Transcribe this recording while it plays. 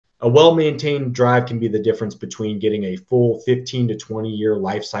A well-maintained drive can be the difference between getting a full 15 to 20-year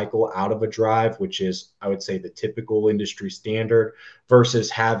life cycle out of a drive, which is, I would say, the typical industry standard,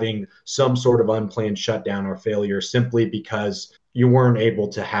 versus having some sort of unplanned shutdown or failure simply because you weren't able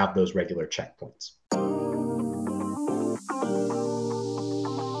to have those regular checkpoints.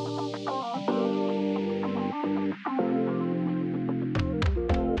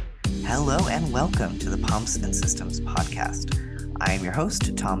 Hello and welcome to the Pumps and Systems podcast. I am your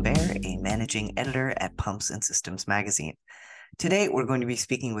host, Tom Baer, a managing editor at Pumps and Systems magazine. Today, we're going to be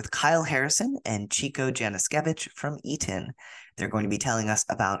speaking with Kyle Harrison and Chico Januszkiewicz from Eaton. They're going to be telling us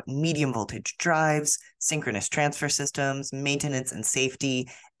about medium voltage drives, synchronous transfer systems, maintenance and safety,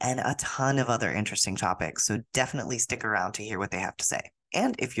 and a ton of other interesting topics. So definitely stick around to hear what they have to say.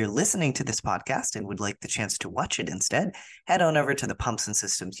 And if you're listening to this podcast and would like the chance to watch it instead, head on over to the Pumps and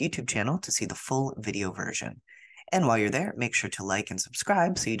Systems YouTube channel to see the full video version. And while you're there, make sure to like and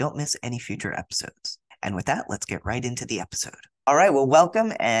subscribe so you don't miss any future episodes. And with that, let's get right into the episode. All right, well,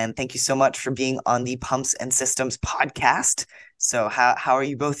 welcome, and thank you so much for being on the Pumps and Systems podcast. So how are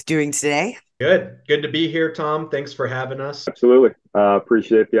you both doing today? Good to be here, Tom. Thanks for having us. Absolutely.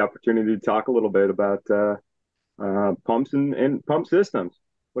 Appreciate the opportunity to talk a little bit about pumps and pump systems.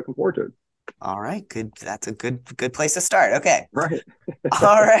 Looking forward to it. All right, good. That's a good place to start. Okay. Right.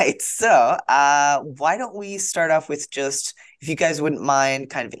 All right. So why don't we start off with just, if you guys wouldn't mind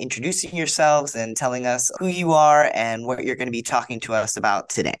kind of introducing yourselves and telling us who you are and what you're going to be talking to us about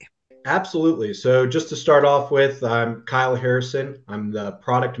today. Absolutely. So just to start off with, I'm Kyle Harrison. I'm the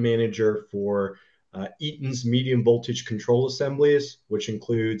product manager for Eaton's medium voltage control assemblies, which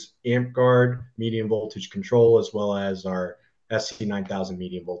includes amp guard, medium voltage control, as well as our SC9000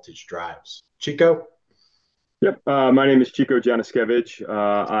 medium voltage drives. Chico? Yep. My name is Chico Januszkiewicz.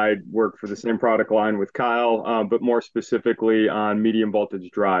 I work for the same product line with Kyle, but more specifically on medium voltage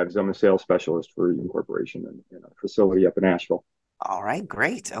drives. I'm a sales specialist for Eaton Corporation in a facility up in Asheville. All right,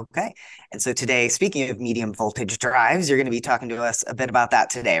 great. Okay. And so today, speaking of medium voltage drives, you're going to be talking to us a bit about that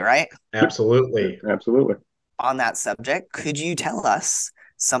today, right? Absolutely. Absolutely. On that subject, could you tell us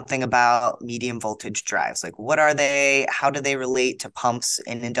something about medium voltage drives? Like, what are they? How do they relate to pumps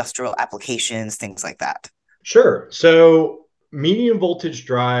in industrial applications, things like that? Sure. So medium voltage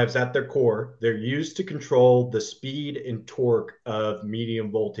drives at their core, they're used to control the speed and torque of medium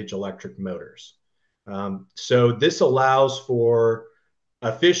voltage electric motors. So this allows for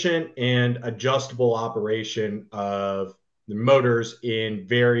efficient and adjustable operation of the motors in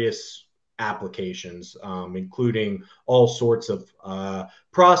various applications, including all sorts of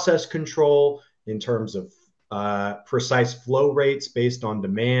process control in terms of precise flow rates based on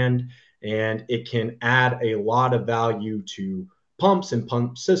demand. And it can add a lot of value to pumps and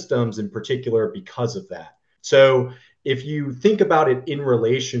pump systems in particular because of that. So if you think about it in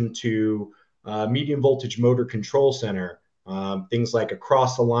relation to medium voltage motor control center, things like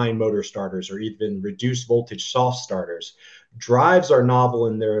across the line motor starters or even reduced voltage soft starters, drives are novel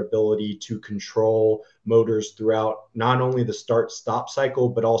in their ability to control motors throughout not only the start stop cycle,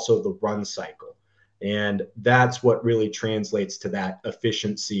 but also the run cycle. And that's what really translates to that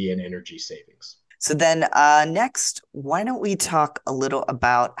efficiency and energy savings. So then next, why don't we talk a little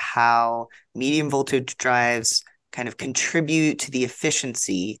about how medium voltage drives kind of contribute to the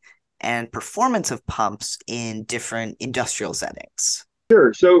efficiency and performance of pumps in different industrial settings?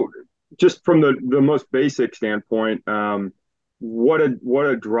 Sure. So just from the most basic standpoint, what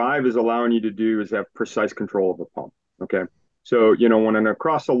a drive is allowing you to do is have precise control of a pump. Okay. So, when an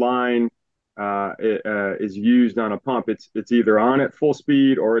across the line is used on a pump, it's either on at full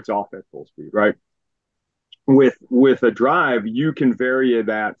speed or it's off at full speed, right? With a drive, you can vary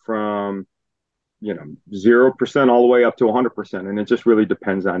that from 0% all the way up to 100%, and it just really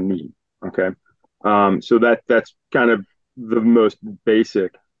depends on need. Okay, so that's kind of the most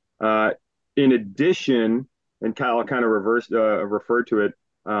basic. In addition, and Kyle kind of referred to it,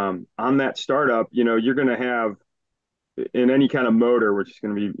 on that startup, you're going to have in any kind of motor, which is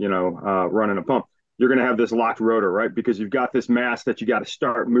going to be running a pump, you're going to have this locked rotor, right? Because you've got this mass that you got to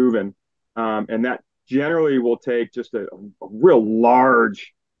start moving, and that generally will take just a real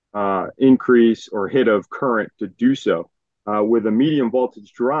large increase or hit of current to do so. With a medium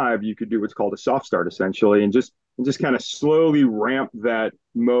voltage drive, you could do what's called a soft start essentially, and just kind of slowly ramp that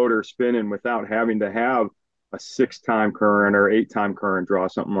motor spinning without having to have a 6-time current or 8-time current draw,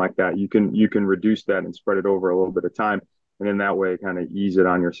 something like that. You can reduce that and spread it over a little bit of time, and in that way, kind of ease it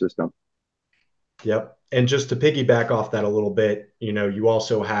on your system. Yep. And just to piggyback off that a little bit, you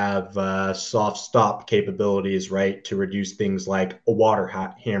also have soft stop capabilities, right, to reduce things like a water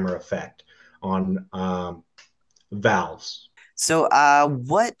hammer effect on valves. So,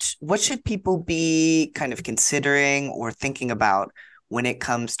 what should people be kind of considering or thinking about when it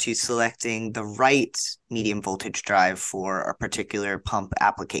comes to selecting the right medium voltage drive for a particular pump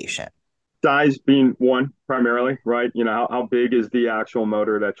application? Size being one primarily, right? You know, how big is the actual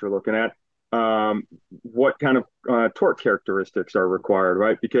motor that you're looking at? What kind of torque characteristics are required,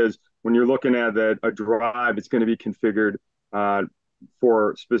 right? Because when you're looking at a drive, it's going to be configured uh,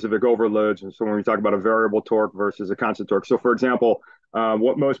 for specific overloads. And so when we talk about a variable torque versus a constant torque, so for example,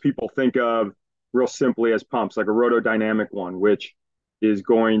 what most people think of real simply as pumps, like a rotodynamic one, which is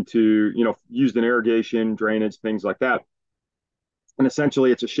going to, you know, used in irrigation, drainage, things like that. And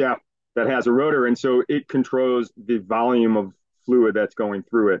essentially, it's a shaft that has a rotor, and so it controls the volume of fluid that's going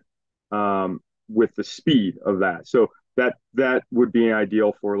through it with the speed of that. So that would be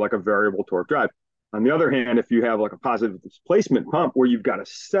ideal for like a variable torque drive. On the other hand, if you have like a positive displacement pump where you've got a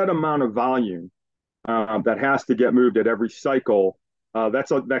set amount of volume that has to get moved at every cycle,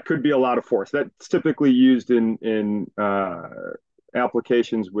 that could be a lot of force. That's typically used in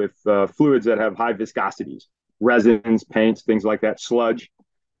applications with fluids that have high viscosities, resins, paints, things like that, sludge.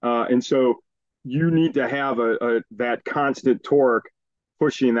 And so you need to have that constant torque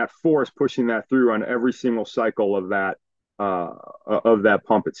pushing that force, pushing that through on every single cycle of that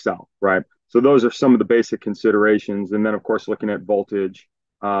pump itself, right? So those are some of the basic considerations. And then, of course, looking at voltage,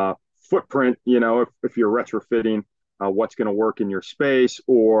 footprint, you know, if you're retrofitting, what's going to work in your space,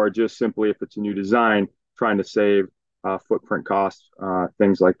 or just simply if it's a new design, trying to save footprint costs,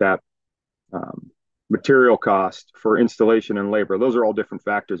 things like that. Material cost for installation and labor. Those are all different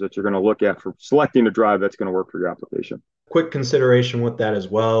factors that you're going to look at for selecting a drive that's going to work for your application. Quick consideration with that as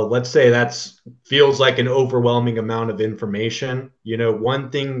well. Let's say that's feels like an overwhelming amount of information. You know, one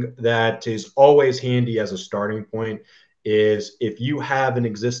thing that is always handy as a starting point is if you have an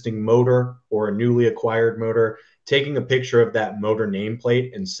existing motor or a newly acquired motor, taking a picture of that motor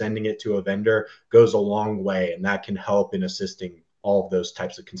nameplate and sending it to a vendor goes a long way, and that can help in assisting all of those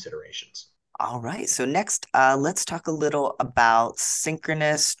types of considerations. All right. So next, let's talk a little about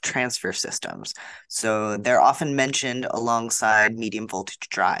synchronous transfer systems. So they're often mentioned alongside medium voltage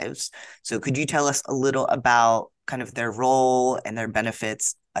drives. So could you tell us a little about kind of their role and their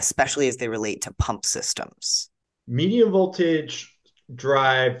benefits, especially as they relate to pump systems? Medium voltage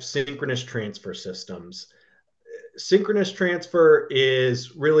drive synchronous transfer systems. Synchronous transfer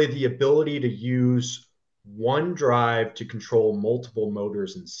is really the ability to use one drive to control multiple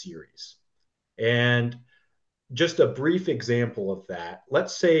motors in series. And just a brief example of that,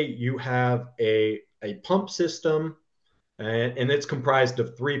 let's say you have a pump system and it's comprised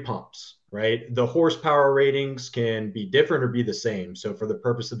of three pumps, right? The horsepower ratings can be different or be the same. So for the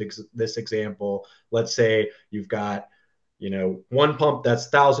purpose of this example, let's say you've got, you know, one pump that's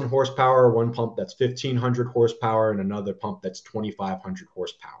 1,000 horsepower, one pump that's 1,500 horsepower, and another pump that's 2,500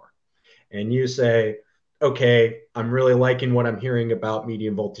 horsepower. And you say, okay, I'm really liking what I'm hearing about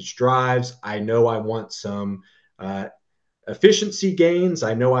medium voltage drives. I know I want some efficiency gains.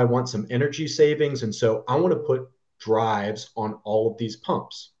 I know I want some energy savings. And so I want to put drives on all of these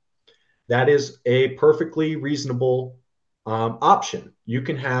pumps. That is a perfectly reasonable option. You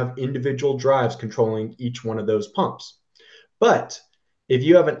can have individual drives controlling each one of those pumps. But if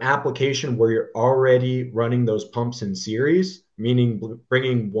you have an application where you're already running those pumps in series, meaning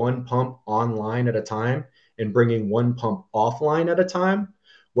bringing one pump online at a time and bringing one pump offline at a time,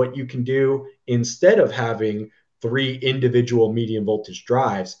 what you can do instead of having three individual medium voltage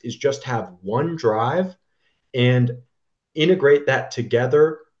drives is just have one drive and integrate that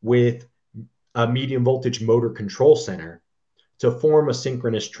together with a medium voltage motor control center to form a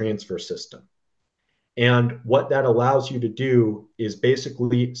synchronous transfer system. And what that allows you to do is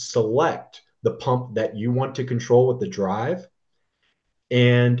basically select the pump that you want to control with the drive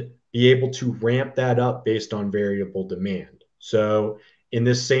and be able to ramp that up based on variable demand. So in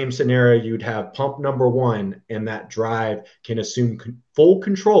this same scenario, you'd have pump number one, and that drive can assume full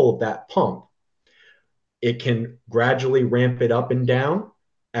control of that pump. It can gradually ramp it up and down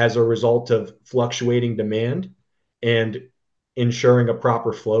as a result of fluctuating demand and ensuring a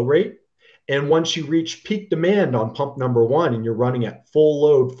proper flow rate. And once you reach peak demand on pump number one and you're running at full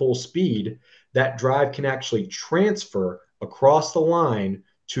load, full speed, that drive can actually transfer across the line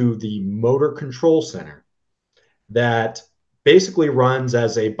to the motor control center that basically runs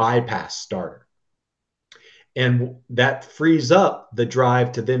as a bypass starter. And that frees up the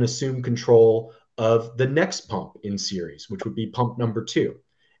drive to then assume control of the next pump in series, which would be pump number two.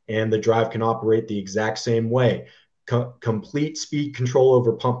 And the drive can operate the exact same way. Complete speed control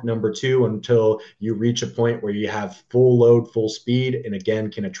over pump number two until you reach a point where you have full load, full speed, and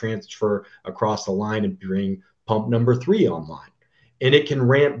again, can transfer across the line and bring pump number three online. and it can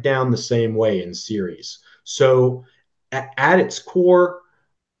ramp down the same way in series. So at its core,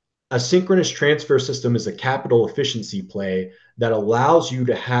 a synchronous transfer system is a capital efficiency play that allows you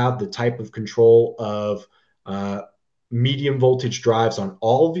to have the type of control of medium voltage drives on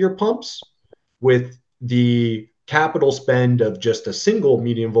all of your pumps with the capital spend of just a single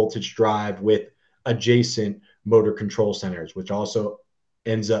medium voltage drive with adjacent motor control centers, which also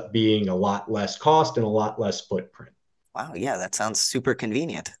ends up being a lot less cost and a lot less footprint. Wow, yeah, that sounds super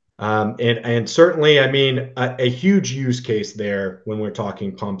convenient. And certainly, I mean, a huge use case there when we're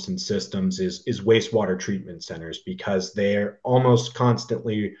talking pumps and systems is wastewater treatment centers, because they're almost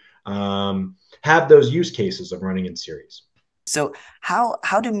constantly have those use cases of running in series. So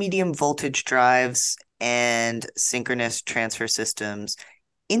how do medium voltage drives and synchronous transfer systems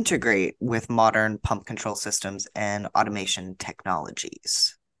integrate with modern pump control systems and automation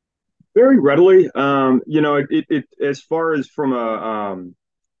technologies? Very readily. As far as from a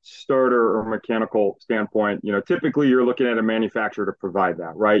starter or mechanical standpoint, typically you're looking at a manufacturer to provide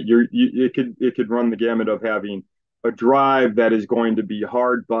that, right? It could run the gamut of having a drive that is going to be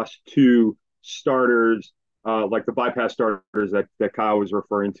hard bus to starters, like the bypass starters that Kyle was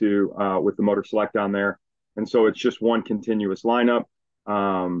referring to with the motor select on there. And so it's just one continuous lineup.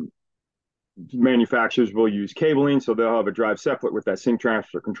 Manufacturers will use cabling, so they'll have a drive separate with that sync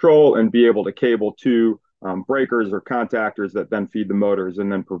transfer control and be able to cable to breakers or contactors that then feed the motors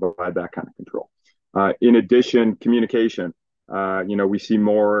and then provide that kind of control. In addition, communication. We see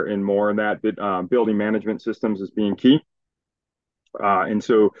more and more in that building management systems as being key. And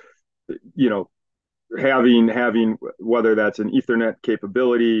so, having whether that's an Ethernet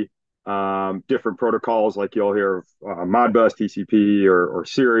capability, different protocols like you'll hear of Modbus, TCP, or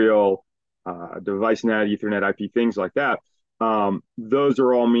Serial, DeviceNet, Ethernet, IP, things like that. Those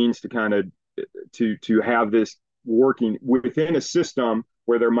are all means to kind of to have this working within a system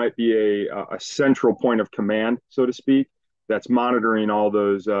where there might be a central point of command, so to speak, that's monitoring all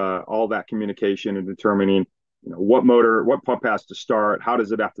that communication and determining what pump has to start, how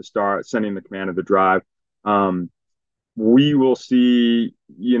does it have to start, sending the command of the drive. We will see,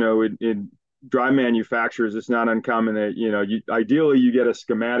 in drive manufacturers, it's not uncommon that, ideally you get a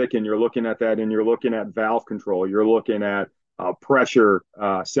schematic and you're looking at that and you're looking at valve control, you're looking at pressure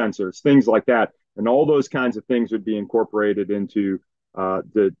sensors, things like that. And all those kinds of things would be incorporated into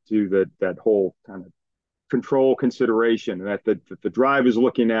that whole kind of control consideration that the drive is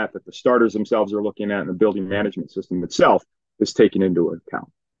looking at, that the starters themselves are looking at, and the building management system itself is taken into account.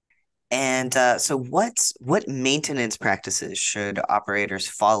 And so what maintenance practices should operators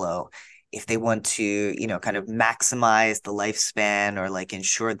follow if they want to, kind of maximize the lifespan or like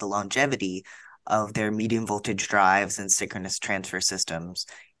ensure the longevity of their medium voltage drives and synchronous transfer systems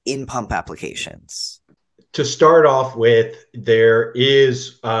in pump applications? To start off with, there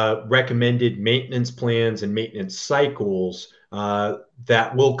is recommended maintenance plans and maintenance cycles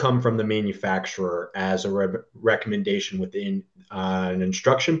that will come from the manufacturer as a recommendation within an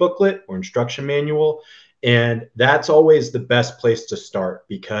instruction booklet or instruction manual. And that's always the best place to start,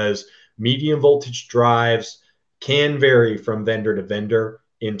 because medium voltage drives can vary from vendor to vendor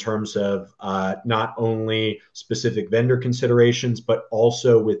in terms of not only specific vendor considerations, but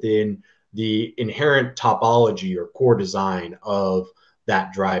also within the inherent topology or core design of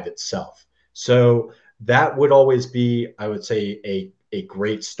that drive itself. So that would always be, I would say, a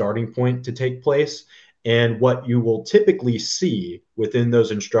great starting point to take place. And what you will typically see within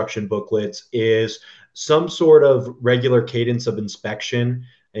those instruction booklets is some sort of regular cadence of inspection,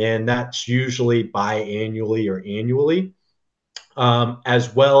 and that's usually biannually or annually,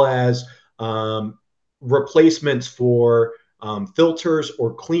 as well as replacements for filters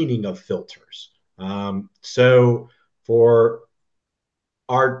or cleaning of filters. So for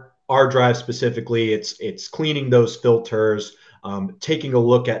our drive specifically, it's cleaning those filters, taking a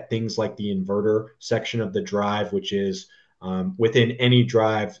look at things like the inverter section of the drive, which is within any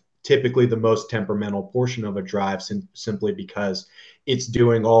drive typically the most temperamental portion of a drive, simply because it's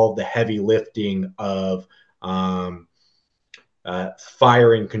doing all the heavy lifting of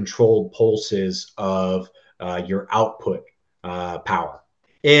firing controlled pulses of your output power.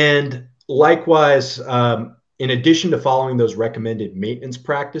 And likewise, in addition to following those recommended maintenance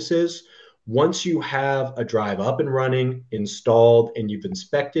practices, once you have a drive up and running, installed, and you've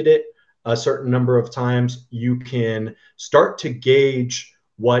inspected it a certain number of times, you can start to gauge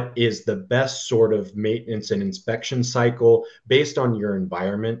what is the best sort of maintenance and inspection cycle based on your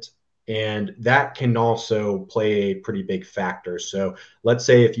environment And that can also play a pretty big factor. So let's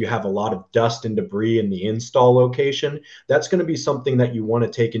say if you have a lot of dust and debris in the install location, that's going to be something that you want to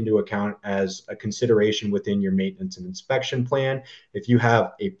take into account as a consideration within your maintenance and inspection plan. If you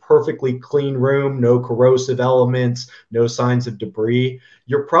have a perfectly clean room, no corrosive elements, no signs of debris,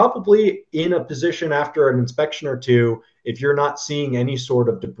 you're probably in a position after an inspection or two, if you're not seeing any sort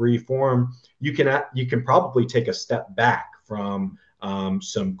of debris form, you can probably take a step back from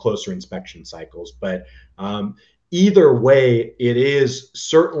some closer inspection cycles. But either way, it is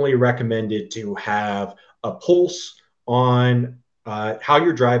certainly recommended to have a pulse on how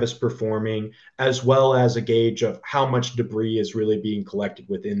your drive is performing, as well as a gauge of how much debris is really being collected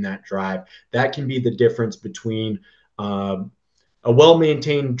within that drive. That can be the difference between a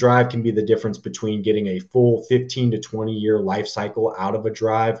well-maintained drive can be the difference between getting a full 15 to 20-year life cycle out of a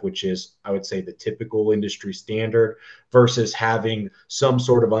drive, which is, I would say, the typical industry standard, versus having some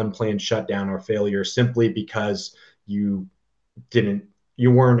sort of unplanned shutdown or failure simply because you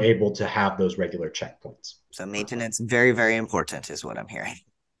weren't able to have those regular checkpoints. So maintenance, very, very important is what I'm hearing.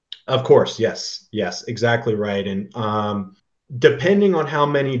 Of course, yes, yes, exactly right. And depending on how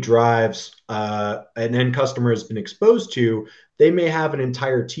many drives an end customer has been exposed to, they may have an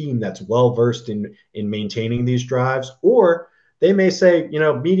entire team that's well versed in maintaining these drives, or they may say,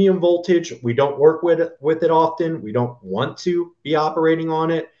 medium voltage, we don't work with it often, we don't want to be operating on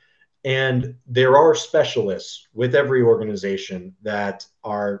it. And there are specialists with every organization that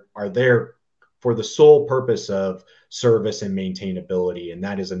are there for the sole purpose of service and maintainability, and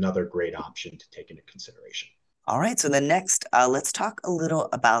that is another great option to take into consideration. All right, so then next, let's talk a little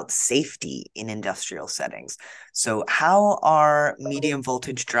about safety in industrial settings. So how are medium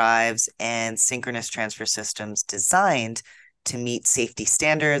voltage drives and synchronous transfer systems designed to meet safety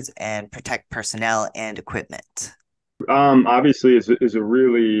standards and protect personnel and equipment? Obviously, is a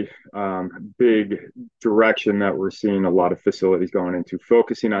really big direction that we're seeing a lot of facilities going into,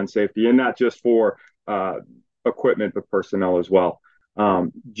 focusing on safety, and not just for equipment, but personnel as well.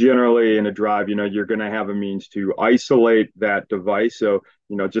 Generally, in a drive, you're going to have a means to isolate that device. So,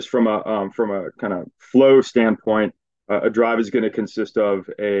 just from a kind of flow standpoint, a drive is going to consist of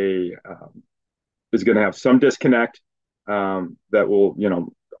is going to have some disconnect that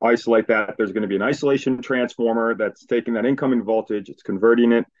will, isolate that. There's going to be an isolation transformer that's taking that incoming voltage, it's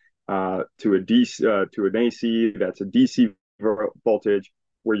converting it to a DC to an AC. That's a DC voltage,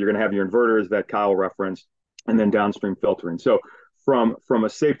 where you're going to have your inverters that Kyle referenced, and then downstream filtering. So from a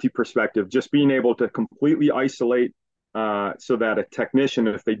safety perspective, just being able to completely isolate so that a technician,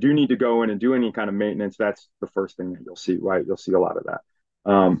 if they do need to go in and do any kind of maintenance, that's the first thing that you'll see, right? You'll see a lot of that.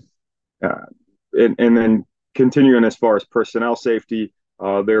 And then continuing as far as personnel safety,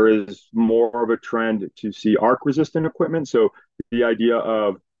 there is more of a trend to see arc resistant equipment. So the idea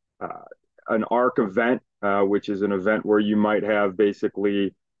of an arc event, which is an event where you might have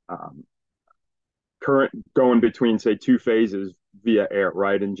basically current going between, say, two phases via air,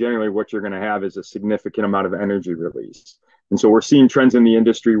 right? And generally what you're going to have is a significant amount of energy release. And so we're seeing trends in the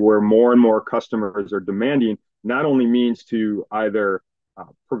industry where more and more customers are demanding not only means to either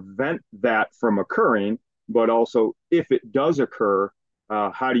prevent that from occurring, but also if it does occur,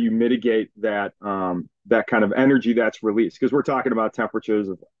 how do you mitigate that that kind of energy that's released? Because we're talking about temperatures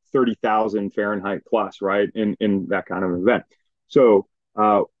of 30,000 Fahrenheit plus, right? In that kind of event. So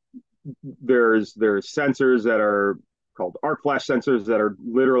there's sensors that are called arc flash sensors that are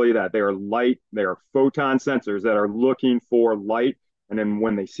literally that. They are light, they are photon sensors that are looking for light, and then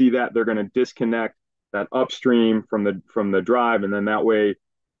when they see that, they're going to disconnect that upstream from the drive, and then that way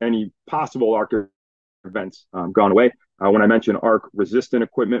any possible arc events gone away. When I mention arc resistant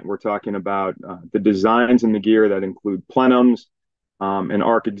equipment, we're talking about the designs in the gear that include plenums and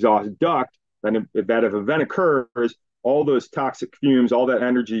arc exhaust duct. Then if event occurs, all those toxic fumes, all that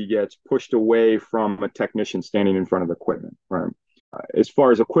energy gets pushed away from a technician standing in front of the equipment. Right? As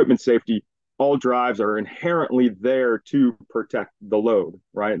far as equipment safety, all drives are inherently there to protect the load.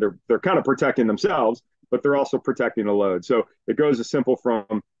 Right? They're kind of protecting themselves, but they're also protecting the load. So it goes as simple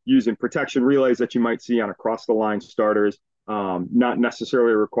from using protection relays that you might see on across the line starters, not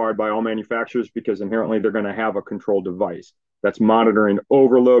necessarily required by all manufacturers, because inherently they're going to have a control device that's monitoring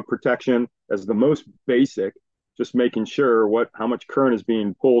overload protection as the most basic, just making sure how much current is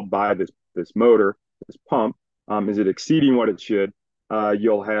being pulled by this motor, this pump. Is it exceeding what it should?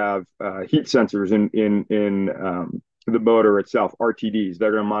 You'll have heat sensors in the motor itself, RTDs.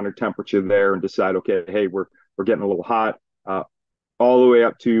 They're going to monitor temperature there and decide, okay, hey, we're getting a little hot, all the way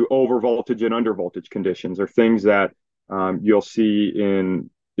up to over voltage and under voltage conditions, are things that you'll see in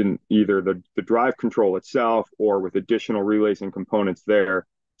either the drive control itself or with additional relays and components there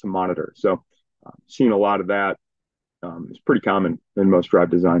to monitor. So seeing a lot of that is pretty common in most drive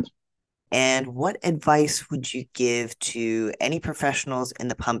designs. And what advice would you give to any professionals in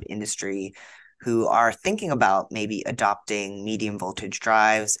the pump industry who are thinking about maybe adopting medium voltage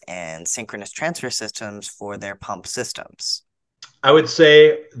drives and synchronous transfer systems for their pump systems? I would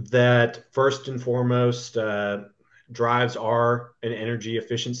say that first and foremost, drives are an energy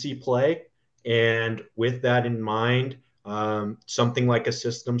efficiency play. And with that in mind, something like a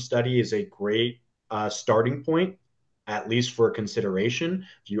system study is a great starting point, at least for consideration.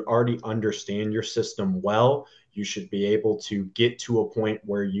 If you already understand your system well, you should be able to get to a point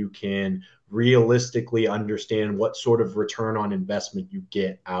where you can realistically understand what sort of return on investment you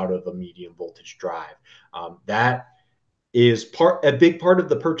get out of a medium voltage drive. That is a big part of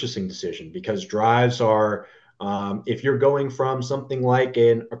the purchasing decision, because drives are, if you're going from something like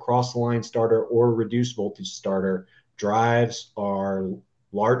an across the line starter or reduced voltage starter, drives are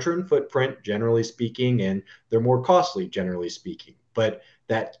larger in footprint, generally speaking, and they're more costly, generally speaking. But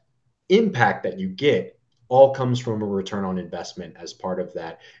that impact that you get all comes from a return on investment as part of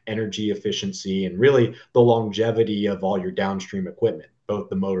that energy efficiency and really the longevity of all your downstream equipment, both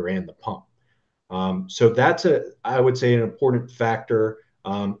the motor and the pump. So that's I would say, an important factor.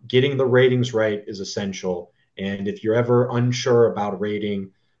 Getting the ratings right is essential. And if you're ever unsure about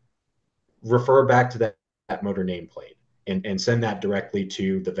rating, refer back to that motor nameplate and send that directly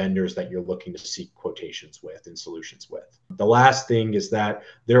to the vendors that you're looking to seek quotations with and solutions with. The last thing is that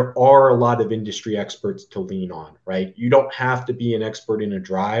there are a lot of industry experts to lean on, right? You don't have to be an expert in a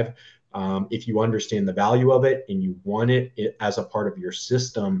drive. If you understand the value of it and you want it as a part of your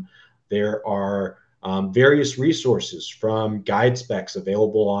system, there are various resources, from guide specs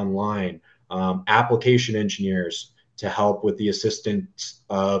available online, application engineers to help with the assistance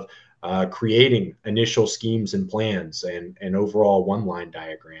of creating initial schemes and plans and overall one-line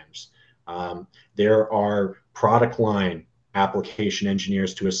diagrams. There are product line application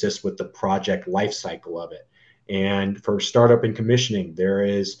engineers to assist with the project life cycle of it. And for startup and commissioning, there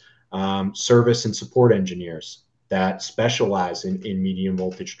is service and support engineers that specialize in medium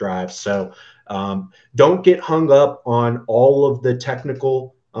voltage drives. So don't get hung up on all of the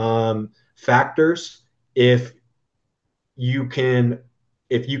technical factors. If you can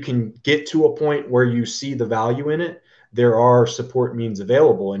get to a point where you see the value in it, there are support means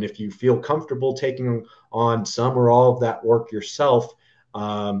available. And if you feel comfortable taking on some or all of that work yourself,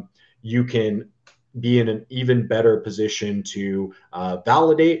 you can be in an even better position to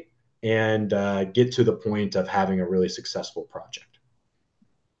validate and get to the point of having a really successful project.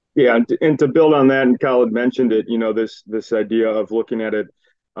 Yeah, and to build on that, and Kyle had mentioned it, this idea of looking at it,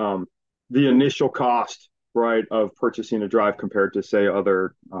 the initial cost, right, of purchasing a drive compared to, say,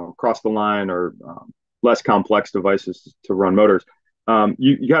 other cross the line or less complex devices to run motors.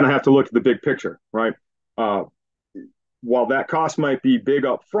 You kind of have to look at the big picture, right? While that cost might be big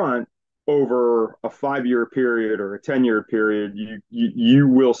up front, over a 5-year period or a 10-year period, you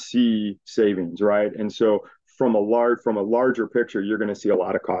will see savings, right? And so from a larger picture, you're going to see a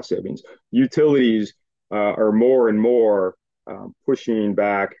lot of cost savings. Utilities are more and more pushing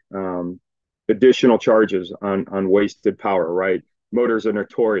back additional charges on wasted power, right? Motors are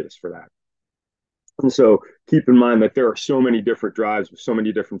notorious for that. And so keep in mind that there are so many different drives with so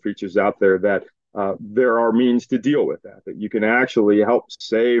many different features out there that there are means to deal with that you can actually help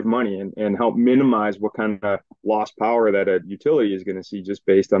save money and help minimize what kind of lost power that a utility is going to see just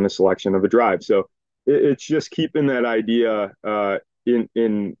based on the selection of a drive. So it's just keeping that idea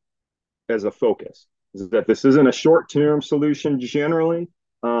in as a focus, is that this isn't a short-term solution generally.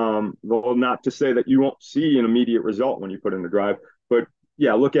 Well, not to say that you won't see an immediate result when you put in the drive, but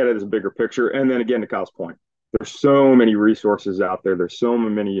yeah, look at it as a bigger picture. And then again, to Kyle's point, there's so many resources out there. There's so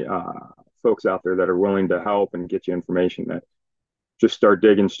many folks out there that are willing to help and get you information, that just start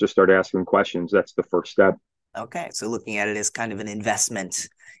digging, just start asking questions. That's the first step. Okay, so looking at it as kind of an investment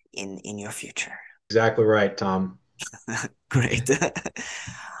in your future. Exactly right, Tom. Great.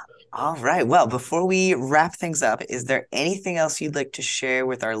 All right. Well, before we wrap things up, is there anything else you'd like to share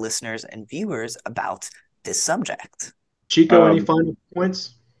with our listeners and viewers about this subject? Chico, any final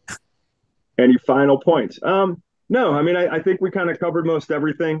points? Any final points? No, I mean, I think we kind of covered most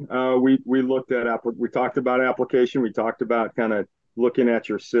everything. We looked at we talked about application. We talked about kind of looking at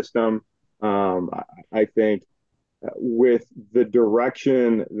your system. I think with the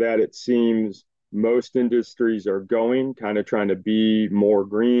direction that it seems most industries are going, kind of trying to be more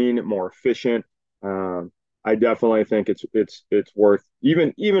green, more efficient. I definitely think it's worth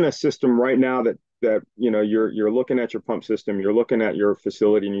even a system right now that you're looking at your pump system, you're looking at your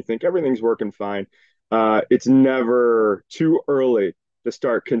facility, and you think everything's working fine. It's never too early to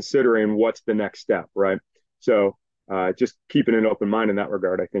start considering what's the next step, right? So just keeping an open mind in that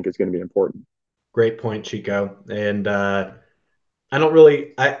regard, I think, is going to be important. Great point, Chico. And I don't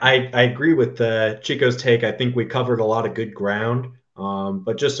really, I agree with Chico's take. I think we covered a lot of good ground.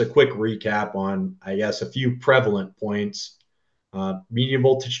 But just a quick recap on, I guess, a few prevalent points. Medium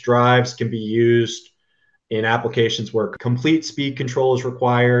voltage drives can be used in applications where complete speed control is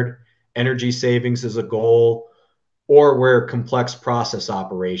required, energy savings is a goal, or where complex process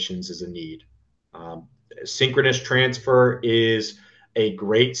operations is a need. Um, Synchronous transfer is a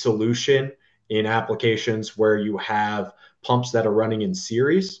great solution in applications where you have pumps that are running in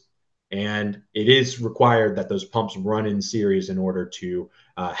series. And it is required that those pumps run in series in order to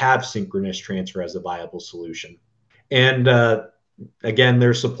have synchronous transfer as a viable solution. And again,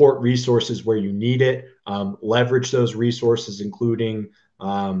 there's support resources where you need it. Leverage those resources, including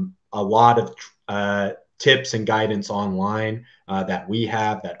a lot of tips and guidance online that we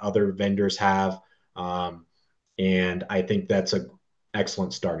have, that other vendors have. And I think that's an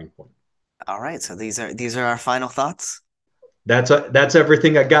excellent starting point. All right, so these are our final thoughts. That's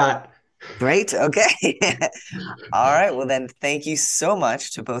everything I got. Great. Okay. All right. Well, then thank you so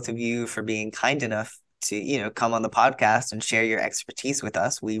much to both of you for being kind enough to, come on the podcast and share your expertise with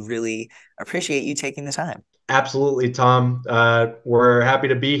us. We really appreciate you taking the time. Absolutely, Tom. We're happy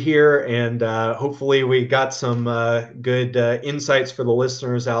to be here, and hopefully we got some good insights for the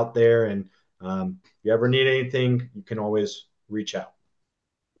listeners out there. And if you ever need anything, you can always reach out.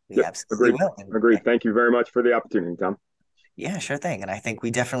 We absolutely will. Agreed. Thank you very much for the opportunity, Tom. Yeah, sure thing. And I think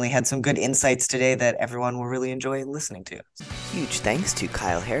we definitely had some good insights today that everyone will really enjoy listening to. Huge thanks to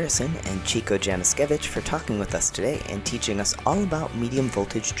Kyle Harrison and Chico Januszkiewicz for talking with us today and teaching us all about medium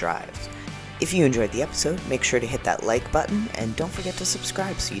voltage drives. If you enjoyed the episode, make sure to hit that like button and don't forget to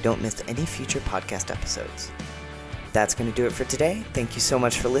subscribe so you don't miss any future podcast episodes. That's going to do it for today. Thank you so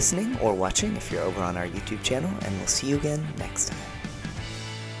much for listening or watching if you're over on our YouTube channel, and we'll see you again next time.